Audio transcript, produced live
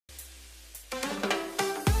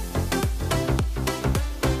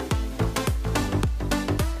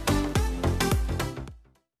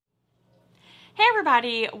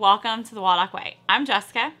everybody, welcome to the Waldock Way. I'm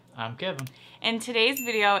Jessica. I'm Kevin. And today's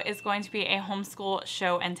video is going to be a homeschool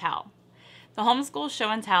show and tell. The Homeschool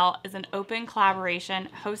Show and Tell is an open collaboration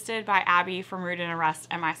hosted by Abby from Root and Arrest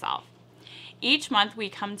and myself. Each month we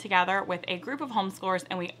come together with a group of homeschoolers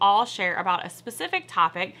and we all share about a specific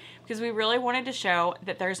topic because we really wanted to show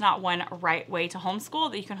that there's not one right way to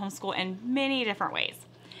homeschool, that you can homeschool in many different ways.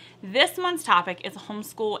 This month's topic is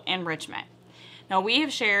homeschool enrichment. Now, we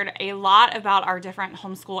have shared a lot about our different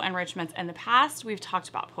homeschool enrichments in the past. We've talked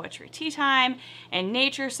about poetry tea time and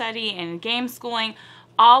nature study and game schooling,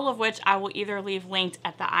 all of which I will either leave linked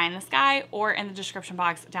at the eye in the sky or in the description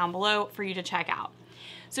box down below for you to check out.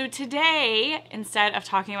 So today, instead of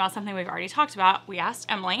talking about something we've already talked about, we asked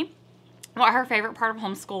Emily what her favorite part of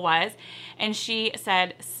homeschool was, and she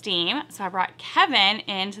said STEAM. So I brought Kevin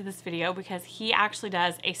into this video because he actually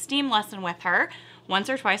does a STEAM lesson with her once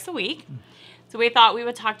or twice a week. So we thought we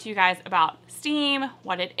would talk to you guys about STEAM,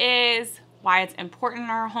 what it is, why it's important in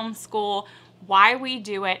our homeschool, why we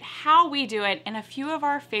do it, how we do it, and a few of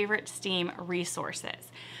our favorite STEAM resources.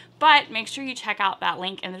 But make sure you check out that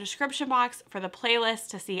link in the description box for the playlist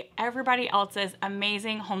to see everybody else's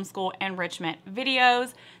amazing homeschool enrichment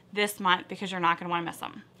videos this month because you're not going to want to miss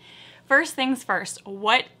them. First things first,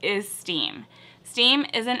 what is STEAM? STEAM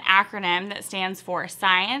is an acronym that stands for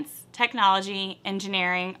science, technology,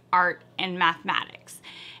 engineering, art, and mathematics.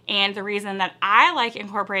 And the reason that I like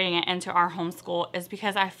incorporating it into our homeschool is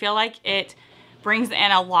because I feel like it brings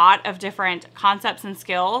in a lot of different concepts and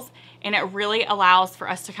skills, and it really allows for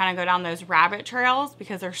us to kind of go down those rabbit trails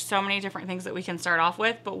because there's so many different things that we can start off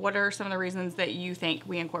with. But what are some of the reasons that you think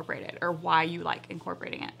we incorporate it, or why you like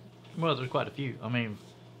incorporating it? Well, there's quite a few. I mean,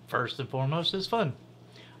 first and foremost, it's fun.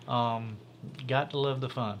 Got to love the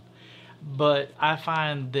fun. But I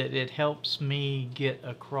find that it helps me get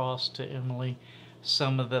across to Emily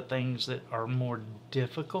some of the things that are more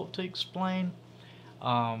difficult to explain.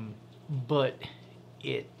 But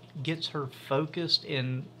it gets her focused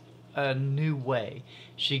in a new way.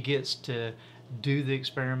 She gets to do the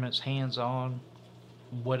experiments hands-on,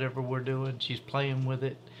 whatever we're doing. She's playing with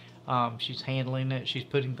it. She's handling it. She's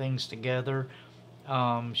putting things together.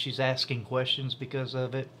 She's asking questions because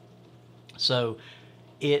of it. So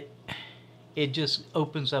it just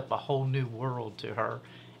opens up a whole new world to her,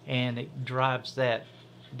 and it drives that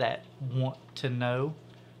want to know,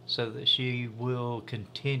 so that she will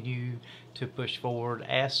continue to push forward,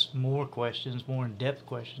 ask more questions, more in-depth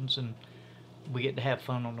questions, and we get to have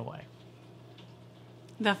fun on the way.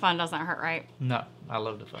 The fun doesn't hurt, right? No, I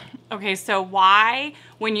love the fun. Okay, so why,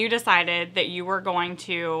 when you decided that you were going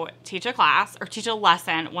to teach a class or teach a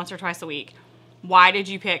lesson once or twice a week, why did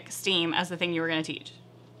you pick STEAM as the thing you were going to teach?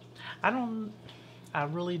 I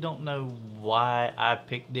really don't know why I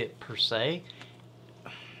picked it per se.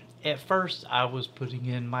 At first, I was putting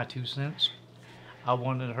in my 2 cents. I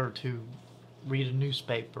wanted her to read a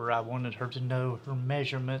newspaper. I wanted her to know her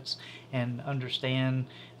measurements and understand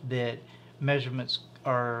that measurements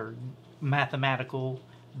are mathematical.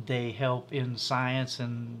 They help in science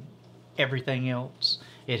and everything else.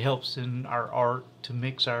 It helps in our art to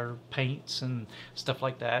mix our paints and stuff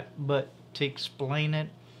like that. But to explain it,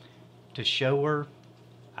 to show her,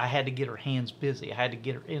 I had to get her hands busy. I had to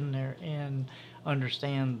get her in there and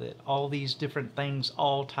understand that all these different things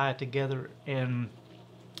all tie together, and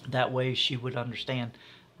that way she would understand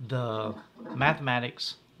the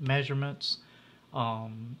mathematics, measurements,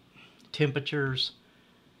 temperatures.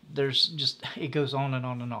 There's just, it goes on and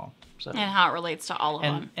on and on. So, and how it relates to all of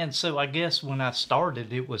them. And so I guess when I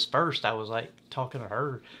started, it was first I was like talking to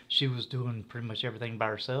her. She was doing pretty much everything by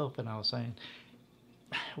herself, and I was saying,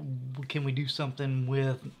 can we do something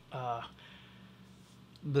with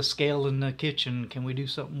the scale in the kitchen? Can we do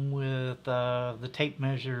something with the tape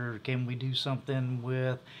measure? Can we do something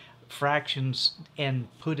with fractions and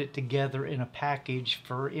put it together in a package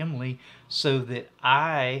for Emily so that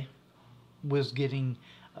I was getting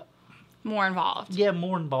more involved? Yeah,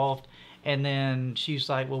 more involved. And then she's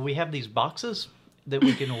like, well, we have these boxes that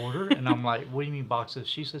we can order. And I'm like, what do you mean boxes?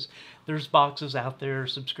 She says, there's boxes out there,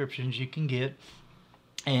 subscriptions you can get.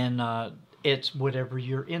 And it's whatever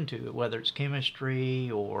you're into, whether it's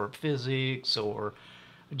chemistry or physics or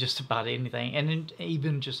just about anything, and then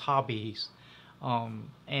even just hobbies.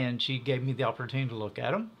 And she gave me the opportunity to look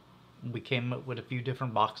at them. We came up with a few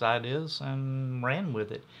different box ideas and ran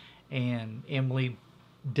with it. And Emily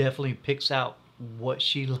definitely picks out what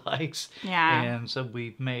she likes. Yeah. And so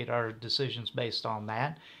we've made our decisions based on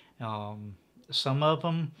that. Some of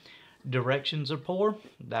them, directions are poor.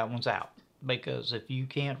 That one's out. because if you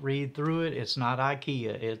can't read through it, it's not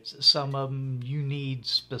IKEA. It's some of them you need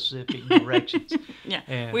specific directions. Yeah,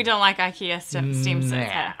 and we don't like IKEA STEAM sets.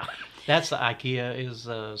 Nah. That's the IKEA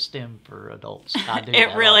is STEM for adults. I do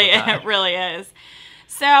It really is.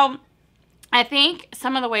 So I think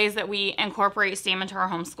some of the ways that we incorporate STEAM into our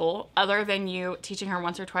homeschool, other than you teaching her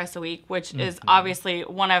once or twice a week, which is obviously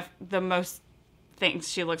one of the most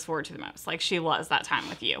things she looks forward to the most, like she loves that time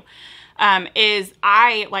with you, is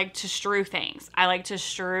I like to strew things. I like to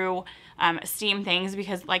strew STEAM things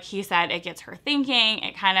because, like he said, it gets her thinking.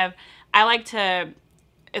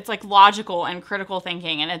 It's like logical and critical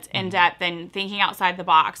thinking, and it's in-depth and thinking outside the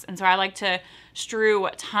box. And so I like to strew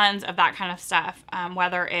tons of that kind of stuff,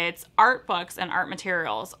 whether it's art books and art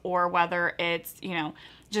materials, or whether it's,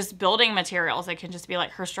 just building materials. It can just be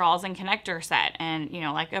like her straws and connector set and,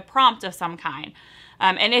 like a prompt of some kind.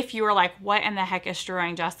 And if you are like, what in the heck is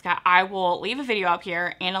strewing, Jessica, I will leave a video up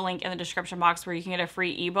here and a link in the description box where you can get a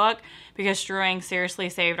free ebook, because strewing seriously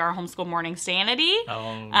saved our homeschool morning sanity.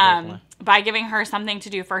 By giving her something to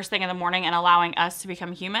do first thing in the morning and allowing us to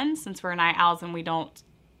become humans, since we're night owls and we don't.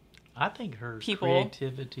 I think her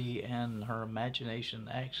creativity and her imagination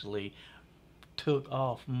actually took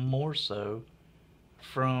off more so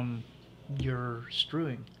from your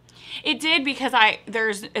strewing. It did, because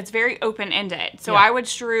it's very open-ended. So I would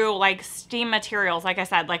strew like STEAM materials, like I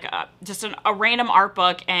said, like just a random art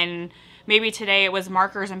book, and maybe today it was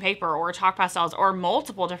markers and paper or chalk pastels or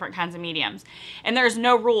multiple different kinds of mediums. And there's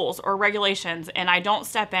no rules or regulations, and I don't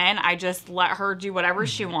step in. I just let her do whatever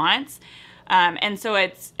she wants. And so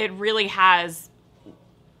it really has,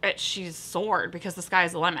 she's soared, because the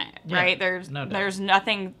sky's the limit, right? There's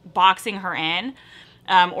nothing boxing her in.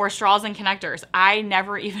 Or straws and connectors. I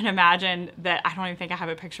never even imagined that. I don't even think I have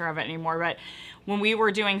a picture of it anymore, but when we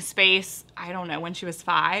were doing space, I don't know, when she was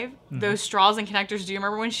 5, those straws and connectors, do you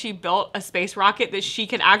remember when she built a space rocket that she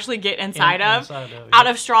could actually get inside of out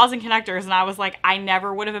of straws and connectors? And I was like, I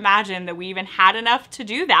never would have imagined that we even had enough to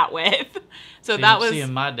do that with. So that was...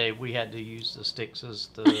 in my day, we had to use the sticks as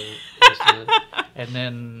and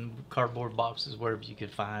then cardboard boxes, wherever you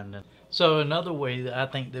could find them. So another way that I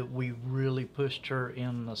think that we really pushed her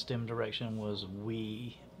in the STEM direction was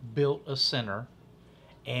we built a center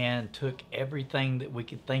and took everything that we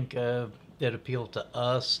could think of that appealed to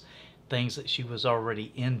us, things that she was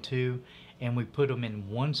already into, and we put them in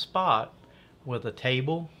one spot with a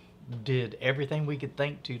table, did everything we could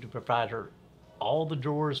think to provide her all the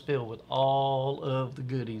drawers filled with all of the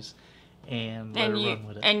goodies, and let her run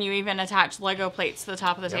with it. And you even attach Lego plates to the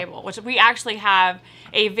top of the table, which we actually have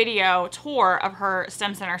a video tour of her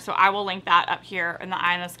STEM center, so I will link that up here in the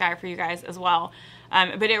eye in the sky for you guys as well.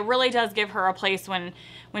 But it really does give her a place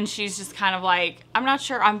when she's just kind of like, I'm not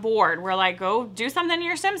sure, I'm bored. We're like, go do something in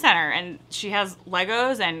your STEM center. And she has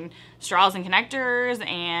Legos and straws and connectors,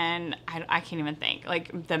 and I can't even think.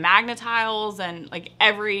 Like the magnetiles and like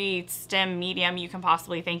every STEM medium you can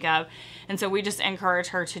possibly think of. And so we just encourage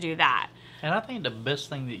her to do that. And I think the best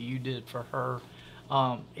thing that you did for her,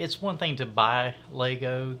 it's one thing to buy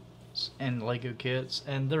Lego and Lego kits,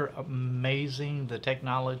 and they're amazing. The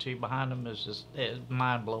technology behind them is just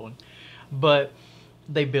mind-blowing. But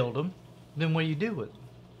they build them, then what do you do with them?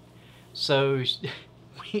 So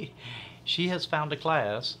she has found a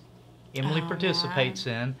class Emily participates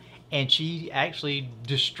in, and she actually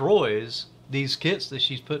destroys these kits that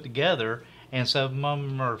she's put together, and some of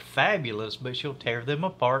them are fabulous, but she'll tear them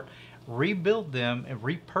apart, rebuild them, and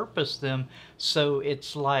repurpose them. So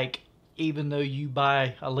it's like, even though you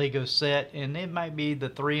buy a Lego set and it might be the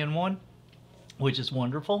 3-in-1, which is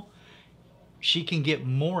wonderful, she can get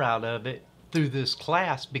more out of it through this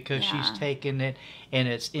class because she's taking it and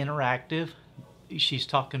it's interactive. She's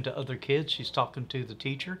talking to other kids. She's talking to the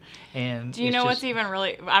teacher. And do you know what's even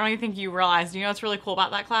really, I don't even think you realize, do you know what's really cool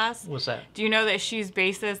about that class? What's that? Do you know that she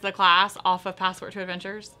bases the class off of Passport to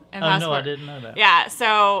Adventures? And oh, no, I didn't know that. Yeah,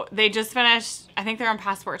 so they just finished, I think they're on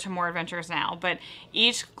Passport to More Adventures now, but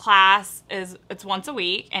each class it's once a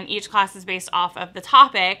week, and each class is based off of the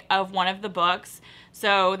topic of one of the books.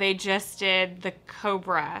 So they just did the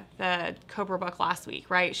Cobra book last week,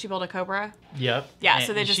 right? She built a Cobra? Yep. Yeah,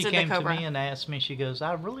 so they just did the Cobra. She came to me and asked me, she goes,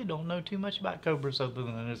 I really don't know too much about cobras other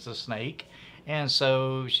than it's a snake. And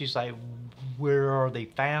so she's like, where are they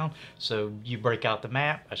found? So you break out the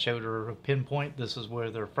map. I showed her a pinpoint. This is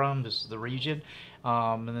where they're from. This is the region.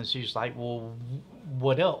 And then she's like, well,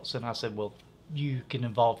 what else? And I said, well, you can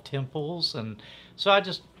involve temples. And so I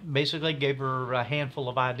just basically gave her a handful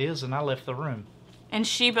of ideas, and I left the room. And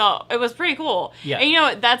she built, it was pretty cool. Yeah. And you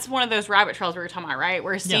know, that's one of those rabbit trails we were talking about, right?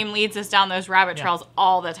 Where STEAM leads us down those rabbit trails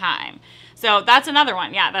all the time. So that's another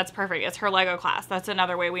one. Yeah, that's perfect. It's her Lego class. That's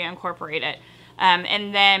another way we incorporate it.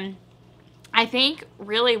 And then I think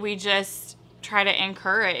really we just try to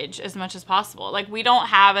encourage as much as possible. Like, we don't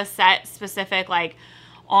have a set specific, like,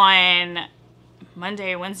 on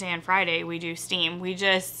Monday, Wednesday, and Friday we do STEAM. We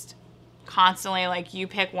just constantly, like, you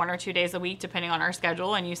pick 1 or 2 days a week depending on our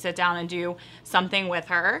schedule, and you sit down and do something with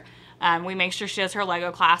her. We make sure she does her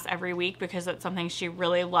Lego class every week because it's something she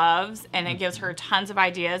really loves, and it gives her tons of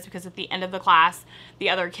ideas because at the end of the class, the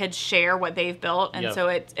other kids share what they've built, and so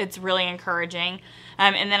it's really encouraging.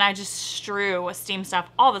 And then I just strew STEAM stuff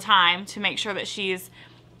all the time to make sure that she's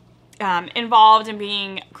involved in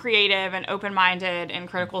being creative and open-minded and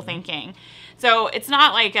critical thinking. So it's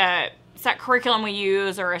not like a set curriculum we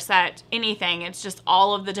use or a set anything. It's just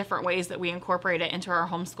all of the different ways that we incorporate it into our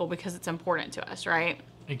homeschool because it's important to us, right?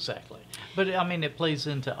 Exactly. But I mean, it plays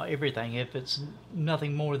into everything. If it's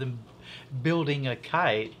nothing more than building a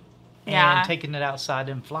kite and taking it outside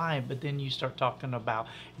and flying, but then you start talking about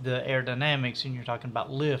the aerodynamics and you're talking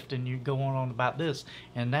about lift and you're going on about this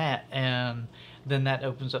and that, and then that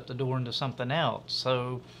opens up the door into something else.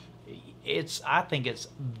 So I think it's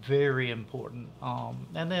very important.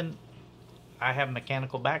 And then I have a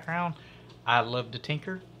mechanical background. I love to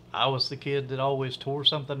tinker. I was the kid that always tore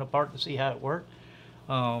something apart to see how it worked.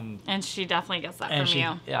 And she definitely gets that from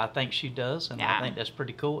you. Yeah, I think she does, and I think that's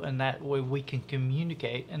pretty cool. And that way we can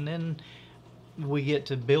communicate, and then we get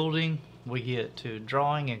to building, we get to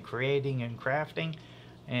drawing and creating and crafting,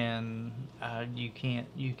 and you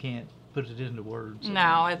can't put it into words.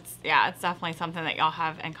 No, it's definitely something that y'all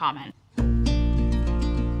have in common.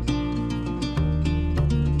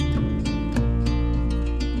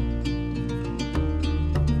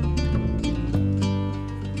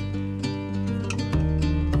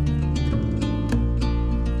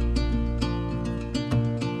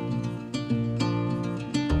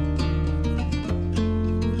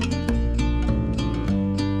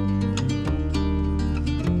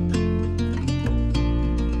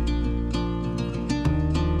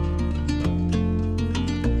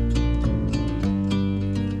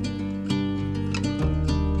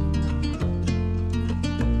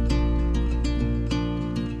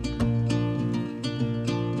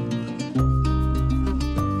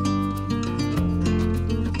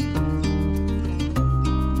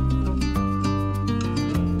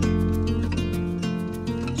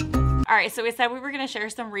 All right, so we said we were going to share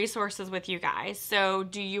some resources with you guys. So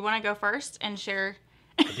do you want to go first and share?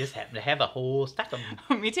 I just happen to have a whole stack of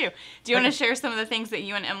them. Me too. Do you want to share some of the things that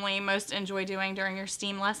you and Emily most enjoy doing during your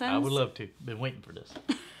STEAM lessons? I would love to. Been waiting for this.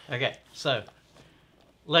 Okay, so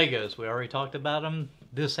Legos. We already talked about them.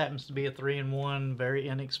 This happens to be a 3-in-1, very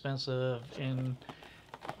inexpensive, and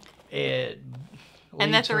the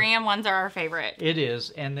 3-in-1s are our favorite. It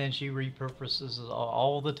is, and then she repurposes it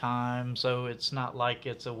all the time, so it's not like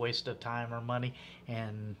it's a waste of time or money,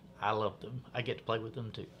 and I love them. I get to play with them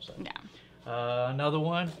too. So. Yeah. Another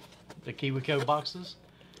one, the 𝐂𝐭 boxes.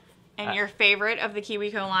 And your favorite of the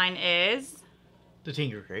𝐂𝐭 line is? The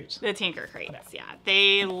Tinker Crates. The Tinker Crates, yeah.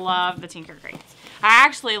 They love the Tinker Crates.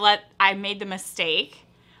 I made the mistake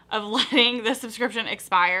of letting the subscription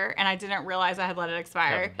expire, and I didn't realize I had let it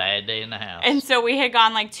expire. A bad day in the house. And so we had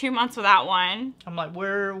gone like 2 months without one. I'm like,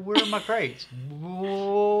 where are my crates?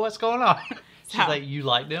 What's going on? She's like, you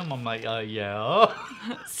like them? I'm like, yeah.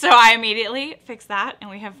 So I immediately fixed that, and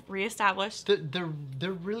we have reestablished.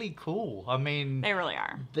 They're really cool. I mean, they really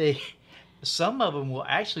are. Some of them will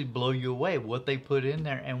actually blow you away, what they put in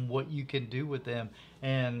there and what you can do with them.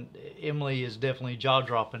 And Emily is definitely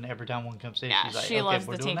jaw-dropping every time one comes in. Yeah, she's like, she loves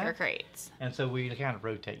the Tinker Crates. And so we kind of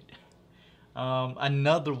rotate.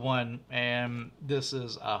 Another one, and this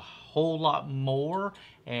is a whole lot more,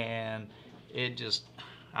 and it just,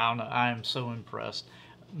 I don't know, I am so impressed.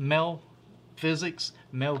 Mel Physics,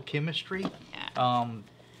 Mel Chemistry. Yeah.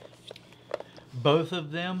 Both of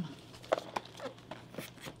them,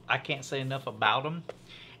 I can't say enough about them.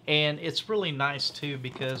 And it's really nice too,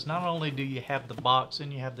 because not only do you have the box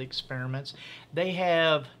and you have the experiments, they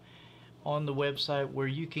have on the website where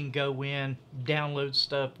you can go in, download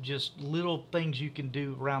stuff, just little things you can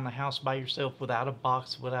do around the house by yourself without a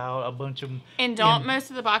box, without a bunch of them. And don't most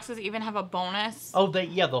of the boxes even have a bonus? Oh,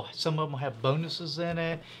 some of them have bonuses in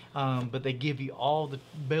it, but they give you all the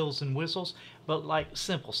bells and whistles, but like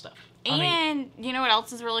simple stuff. And you know what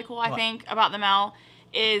else is really cool, I think, about the Mel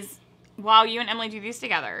is while you and Emily do these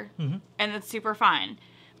together, and it's super fun,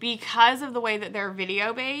 because of the way that they're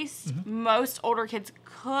video based, most older kids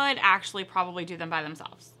could actually probably do them by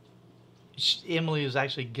themselves. Emily has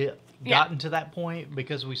actually gotten to that point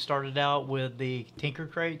because we started out with the Tinker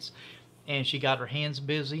Crates, and she got her hands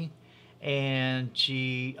busy, and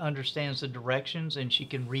she understands the directions, and she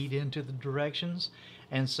can read into the directions.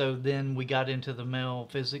 And so then we got into the male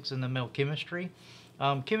physics and the male chemistry.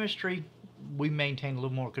 Chemistry, we maintain a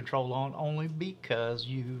little more control on, only because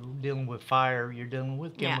you're dealing with fire, you're dealing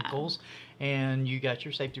with chemicals, and you got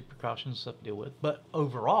your safety precautions stuff to deal with. But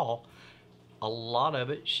overall, a lot of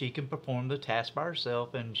it, she can perform the task by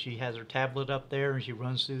herself, and she has her tablet up there, and she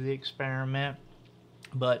runs through the experiment.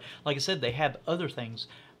 But like I said, they have other things,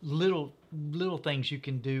 little things you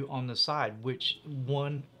can do on the side, which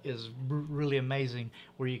one is really amazing,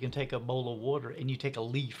 where you can take a bowl of water and you take a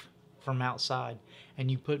leaf from outside and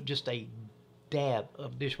you put just a dab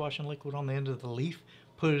of dishwashing liquid on the end of the leaf,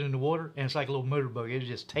 put it in the water, and it's like a little motorboat. It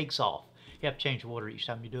just takes off. You have to change the water each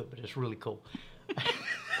time you do it, but it's really cool.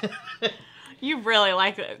 You really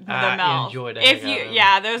like the I Mel. enjoyed it.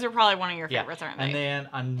 Yeah, those are probably one of your favorites, aren't they? And then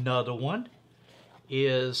another one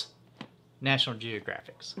is National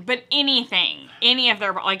Geographics. But anything, any of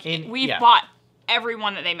their, like, we've yeah. bought every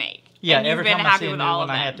one that they make. Yeah, and you've every been time happy I see with a new all one,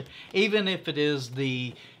 of I them. have to, even if it is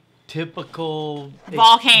the typical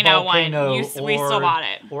volcano one, we still bought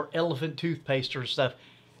it. Or elephant toothpaste or stuff.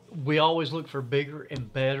 We always look for bigger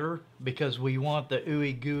and better because we want the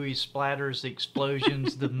ooey gooey splatters, the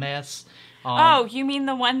explosions, the mess. Oh, you mean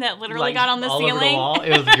the one that literally like got on the all ceiling? Over the wall.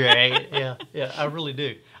 It was great. Yeah, I really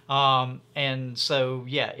do. And so,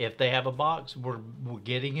 yeah, if they have a box, we're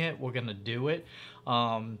getting it. We're going to do it.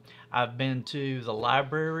 I've been to the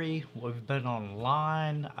library. We've been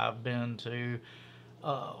online. I've been to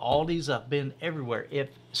Aldi's. I've been everywhere.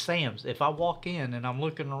 Sam's, if I walk in and I'm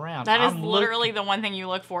looking around. That is literally the one thing you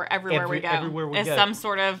look for everywhere we go. Everywhere we go. Some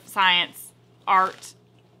sort of science, art,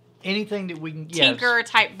 anything that we can. Tinker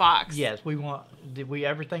type box. Yes, we want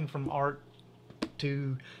everything from art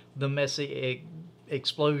to the messy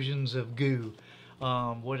explosions of goo,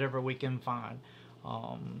 whatever we can find.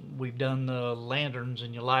 We've done the lanterns,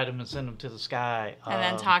 and you light them and send them to the sky. And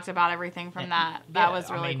then talked about everything from that. That was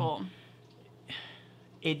really cool.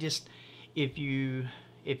 It just, if you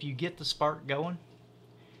get the spark going,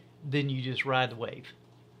 then you just ride the wave.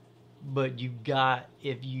 But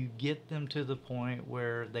if you get them to the point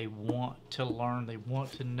where they want to learn, they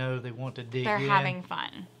want to know, they want to dig in. They're having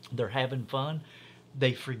fun. They're having fun.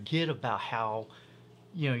 They forget about how,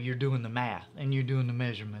 you're doing the math, and you're doing the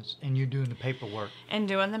measurements, and you're doing the paperwork. And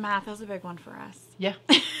doing the math is a big one for us. Yeah.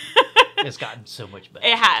 It's gotten so much better.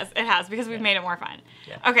 It has, because we've made it more fun.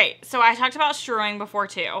 Yeah. Okay, so I talked about strewing before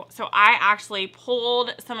too. So I actually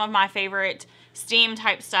pulled some of my favorite STEAM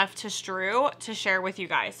type stuff to strew to share with you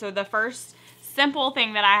guys. So the first simple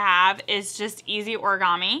thing that I have is just easy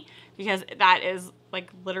origami, because that is like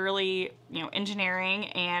literally, engineering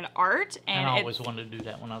and art. And I always wanted to do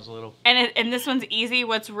that when I was little. And this one's easy.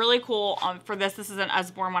 What's really cool for this is an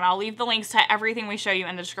Usborne one. I'll leave the links to everything we show you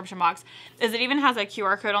in the description box. Is it even has a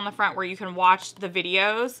QR code on the front where you can watch the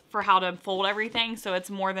videos for how to fold everything. So it's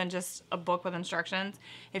more than just a book with instructions.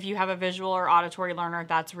 If you have a visual or auditory learner,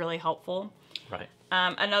 that's really helpful. Right.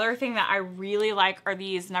 Another thing that I really like are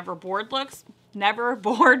these Never Bored books, which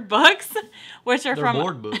are from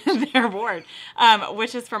board books. They're bored,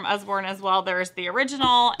 which is from Usborne as well. There's the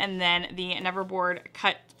original, and then the Never Bored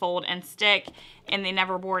Cut, Fold, and Stick, and the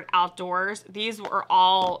Never Bored Outdoors. These were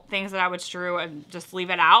all things that I would strew and just leave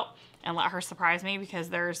it out and let her surprise me, because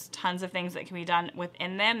there's tons of things that can be done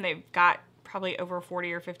within them. They've got probably over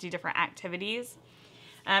 40 or 50 different activities.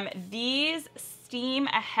 These STEAM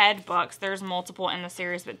Ahead books, there's multiple in the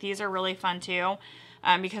series, but these are really fun too.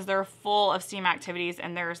 Because they're full of STEAM activities,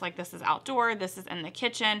 and there's like, this is outdoor, this is in the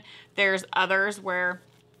kitchen. There's others where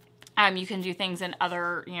you can do things in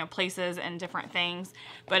other, places and different things.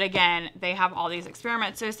 But again, they have all these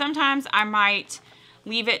experiments. So sometimes I might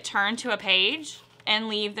leave it turned to a page and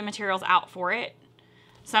leave the materials out for it.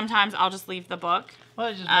 Sometimes I'll just leave the book. Well,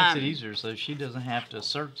 it just makes it easier, so she doesn't have to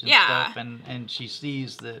search and stuff, and she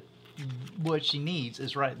sees that what she needs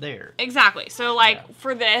is right there. Exactly. So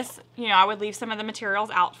for this, I would leave some of the materials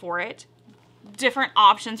out for it. Different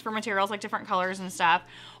options for materials, like different colors and stuff.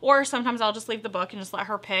 Or sometimes I'll just leave the book and just let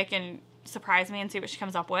her pick and surprise me and see what she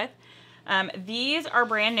comes up with. These are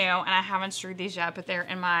brand new, and I haven't strewed these yet, but they're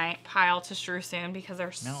in my pile to strew soon because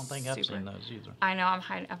they're I don't think I've seen those either. I know,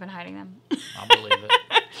 I've been hiding them. I believe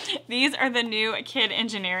it. These are the new Kid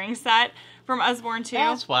Engineering set from Usborne too.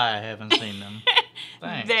 That's why I haven't seen them.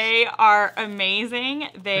 Thanks. They are amazing.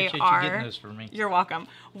 They Appreciate are. you getting those for me. You're welcome.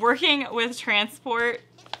 Working with transport,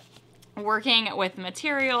 working with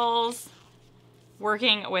materials,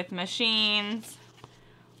 working with machines,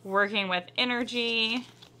 working with energy,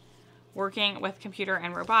 working with computer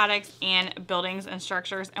and robotics, and buildings and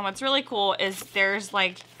structures. And what's really cool is there's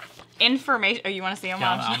like information. Oh, you want to see them?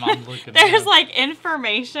 Yeah, I'm looking. There's like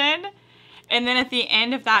information. And then at the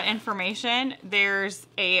end of that information, there's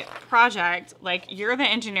a project. Like, you're the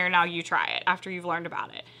engineer, now you try it after you've learned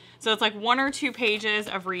about it. So it's like 1 or 2 pages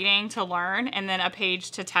of reading to learn, and then a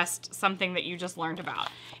page to test something that you just learned about.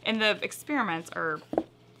 And the experiments are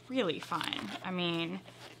really fun. I mean,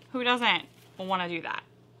 who doesn't want to do that?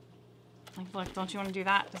 Like, look, don't you want to do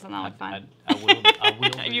that? Doesn't that look fun? I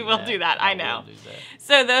will You will do that, I know. will do that.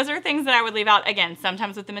 So those are things that I would leave out, again,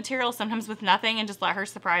 sometimes with the material, sometimes with nothing, and just let her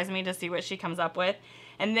surprise me to see what she comes up with.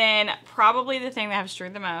 And then probably the thing that I've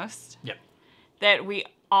strewed the most, Yep. that we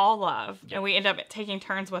all love, and we end up taking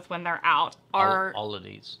turns with when they're out, are all of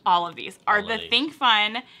these. All of these are All the of these. Think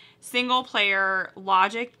Fun single player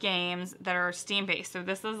logic games that are STEAM based. So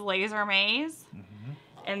this is Laser Maze,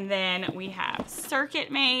 and then we have Circuit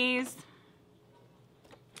Maze.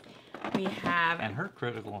 We have, And her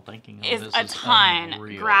critical thinking of is this a is ton.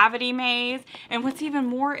 unreal. Gravity Maze. And what's even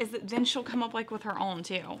more is that then she'll come up like with her own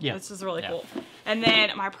too. Yeah. This is really Yeah. cool. And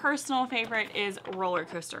then my personal favorite is Roller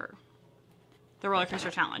Coaster. The Roller Coaster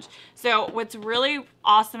Challenge. So what's really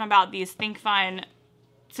awesome about these Think Fun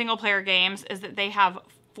single player games is that they have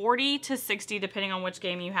 40 to 60, depending on which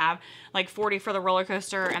game you have, like 40 for the roller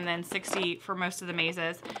coaster and then 60 for most of the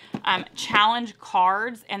mazes, challenge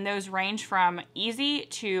cards, and those range from easy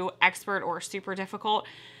to expert or super difficult.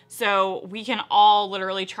 So we can all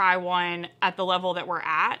literally try one at the level that we're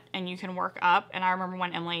at, and you can work up. And I remember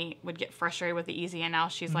when Emily would get frustrated with the easy, and now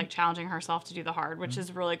she's like challenging herself to do the hard, which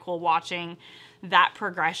is really cool watching that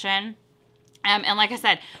progression. And like I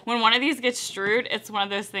said, when one of these gets strewed, it's one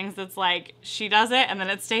of those things that's like, she does it, and then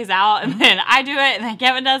it stays out, and then I do it, and then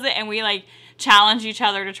Kevin does it, and we like challenge each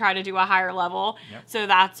other to try to do a higher level. Yep. So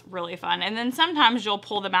that's really fun. And then sometimes you'll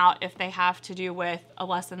pull them out if they have to do with a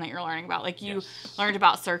lesson that you're learning about. Like you learned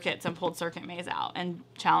about circuits and pulled Circuit Maze out and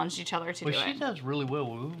challenged each other to do She it. does really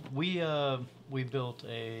well. We built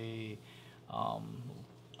a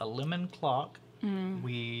lemon clock.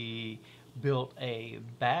 We built a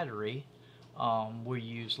battery. We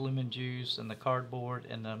use lemon juice and the cardboard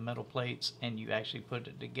and the metal plates, and you actually put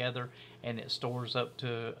it together, and it stores up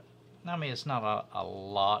to, I mean, it's not a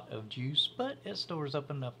lot of juice, but it stores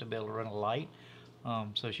up enough to be able to run a light.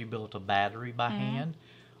 So she built a battery by hand.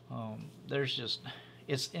 There's just,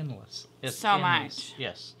 it's endless. It's so endless. much.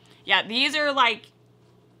 Yes. Yeah, these are like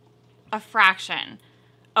a fraction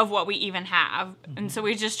of what we even have. And so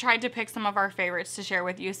we just tried to pick some of our favorites to share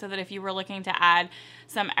with you so that if you were looking to add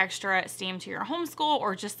some extra STEAM to your homeschool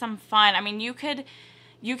or just some fun, I mean, you can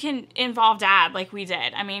involve Dad like we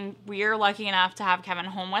did. I mean, we're lucky enough to have Kevin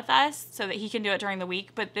home with us so that he can do it during the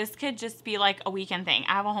week, but this could just be like a weekend thing.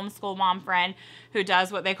 I have a homeschool mom friend who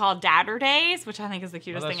does what they call Dadder Days, which I think is the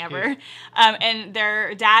cutest thing ever. And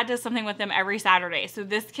their dad does something with them every Saturday. So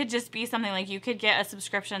this could just be something like you could get a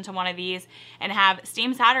subscription to one of these and have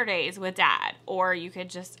STEAM Saturdays with Dad, or you could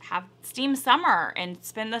just have STEAM Summer and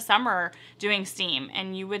spend the summer doing STEAM,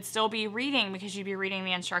 and you would still be reading because you'd be reading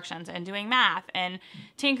the instructions and doing math and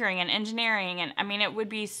tinkering and engineering. And I mean, it would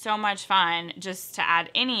be so much fun just to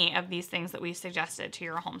add any of these things that we suggested to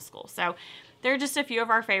your homeschool. So they're just a few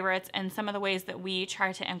of our favorites and some of the ways that we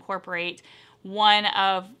try to incorporate one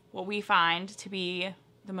of what we find to be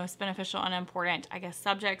the most beneficial and important, I guess,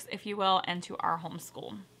 subjects, if you will, into our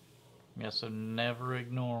homeschool. Yeah, so never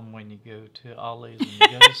ignore them when you go to Ollie's and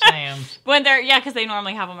you go to Sam's. When they're, yeah, because they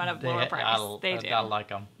normally have them at a lower price. They do. I like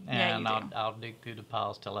them. And Yeah, you do. I'll dig through the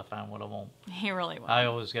piles till I find what I want. He really will. I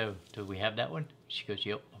always go, do we have that one? She goes,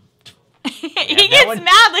 yep. He gets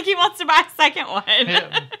mad like he wants to buy a second one.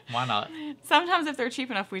 Yeah, why not? Sometimes if they're cheap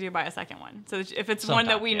enough, we do buy a second one. So if it's one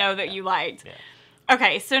that we know that you liked. Yeah.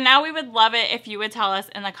 Okay, so now we would love it if you would tell us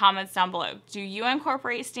in the comments down below. Do you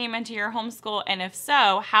incorporate STEAM into your homeschool? And if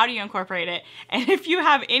so, how do you incorporate it? And if you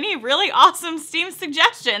have any really awesome STEAM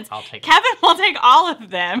suggestions, I'll take Kevin will take all of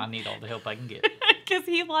them. I need all the help I can get. Because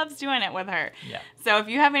he loves doing it with her. Yeah. So if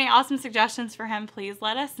you have any awesome suggestions for him, please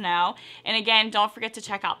let us know. And again, don't forget to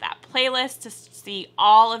check out that playlist to see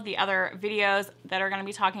all of the other videos that are going to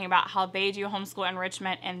be talking about how they do homeschool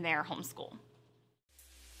enrichment in their homeschool.